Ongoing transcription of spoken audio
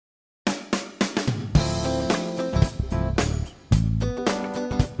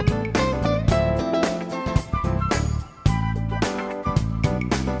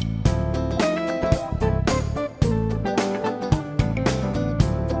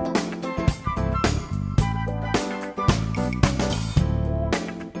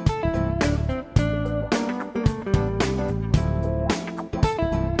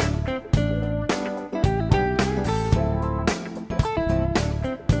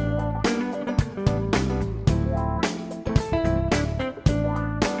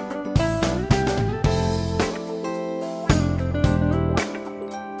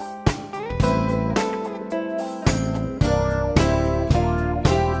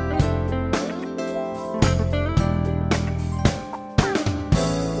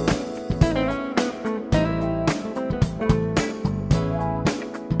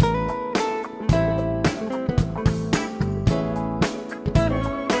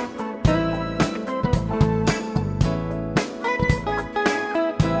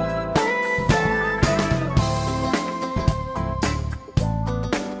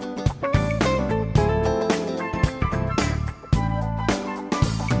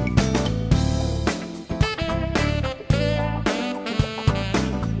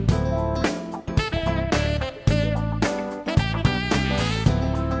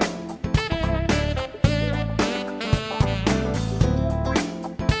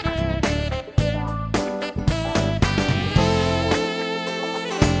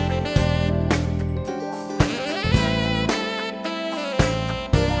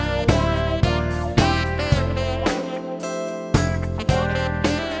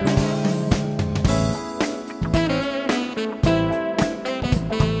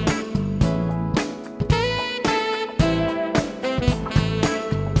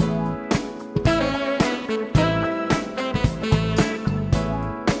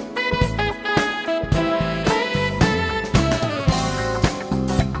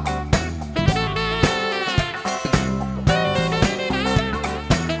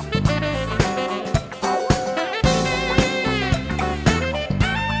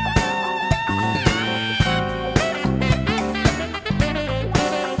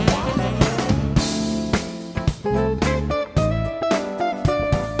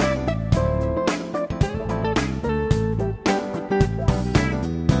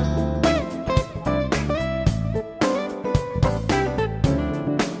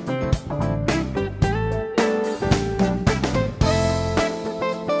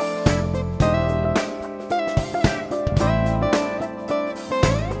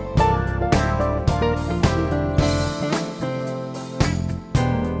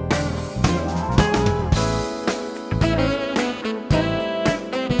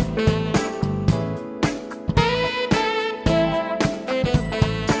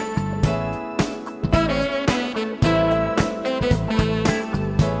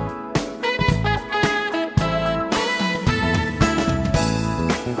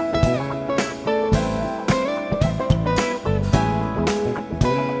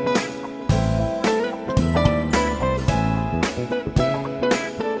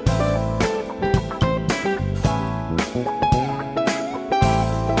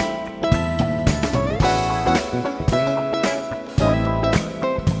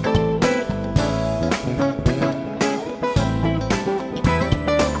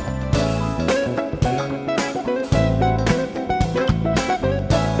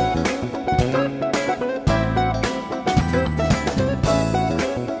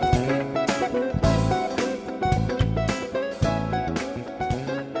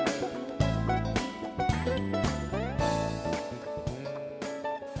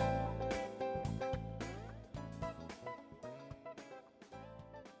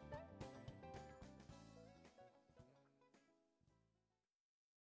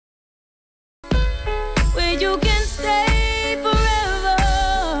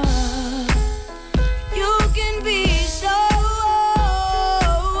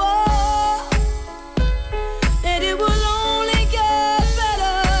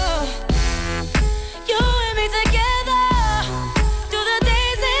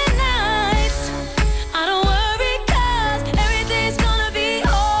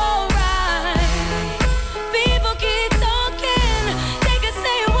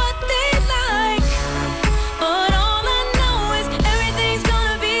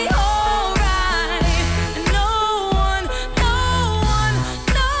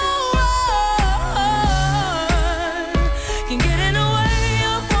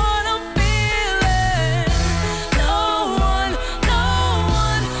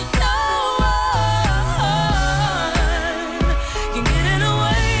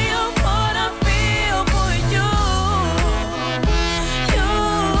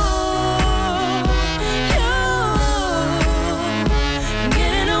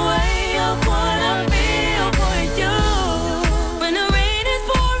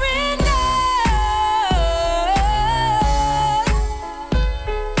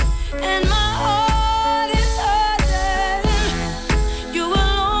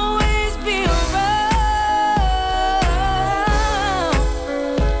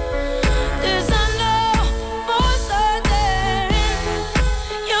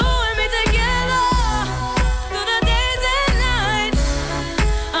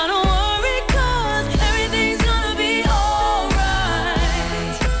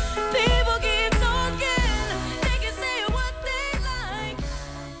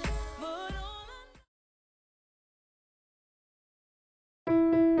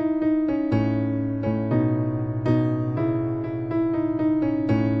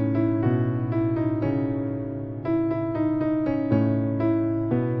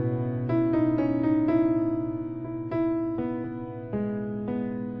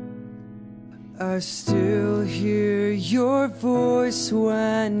still hear your voice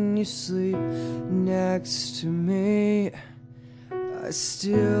when you sleep next to me. I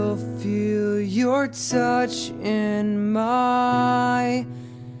still feel your touch in my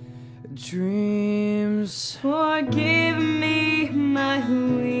dreams. Forgive me my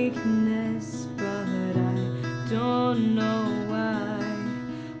weakness, but I don't know why.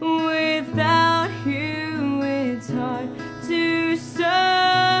 Without you it's hard to survive.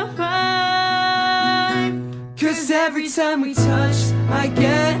 'Cause every time we touch, I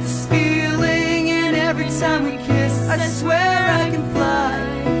get this feeling, and every time we kiss, I swear I can fly.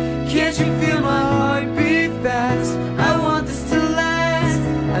 Can't you feel my heart beat fast? I want this to last.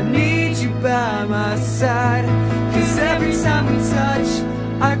 I need you by my side. 'Cause every time we touch,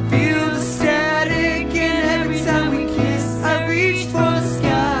 I feel the static, and every time we kiss, I reach for the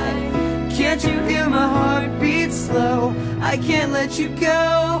sky. Can't you feel my heart beat slow? I can't let you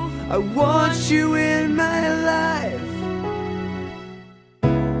go. I want you in my life.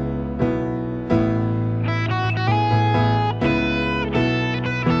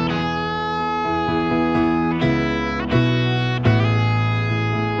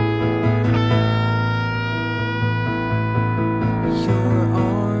 Your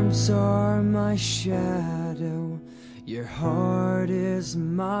arms are my shadow. Your heart is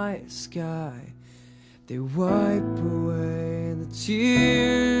my sky. They wipe away the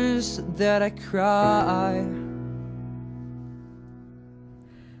tears that I cry.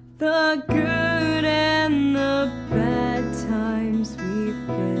 The good and the bad times, we've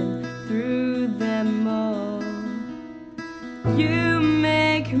been through them all. You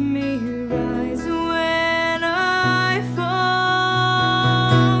make me rise when I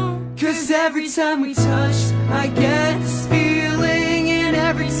fall. 'Cause every time we touch, I get this feeling, and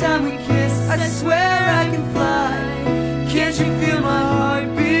every time we kiss, I swear I can fly. Can't you feel my heart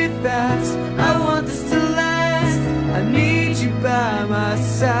beat fast? I want this to last. I need you by my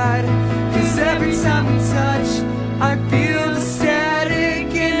side. 'Cause every time we touch, I feel the static,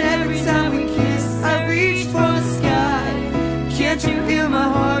 and every time we kiss, I reach for the sky. Can't you feel my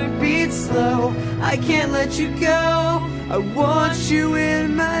heart beat slow? I can't let you go. I want you in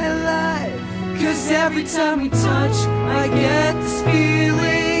my life. 'Cause every time we touch, I get this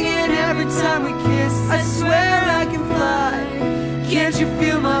feeling, and every time we kiss, I swear I can fly. Can't you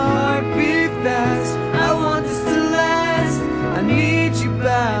feel my heart beat fast? I want this to last. I need you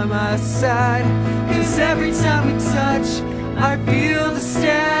by my side. 'Cause every time we touch, I feel the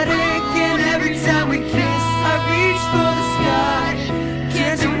static, and every time we kiss, I reach for the sky.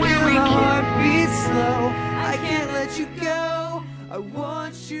 Can't you feel my heart beat slow? I can't let you go. I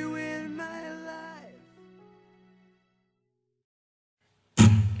want you in my life.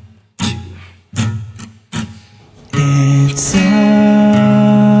 It's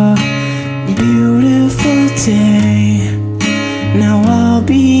a beautiful day. Now I'll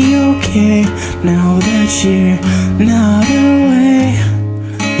be okay, now that you're not away.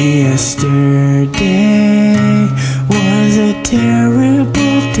 Yesterday was a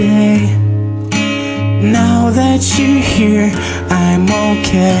terrible day. Now that you're here, I'm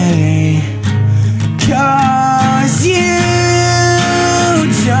okay. 'Cause you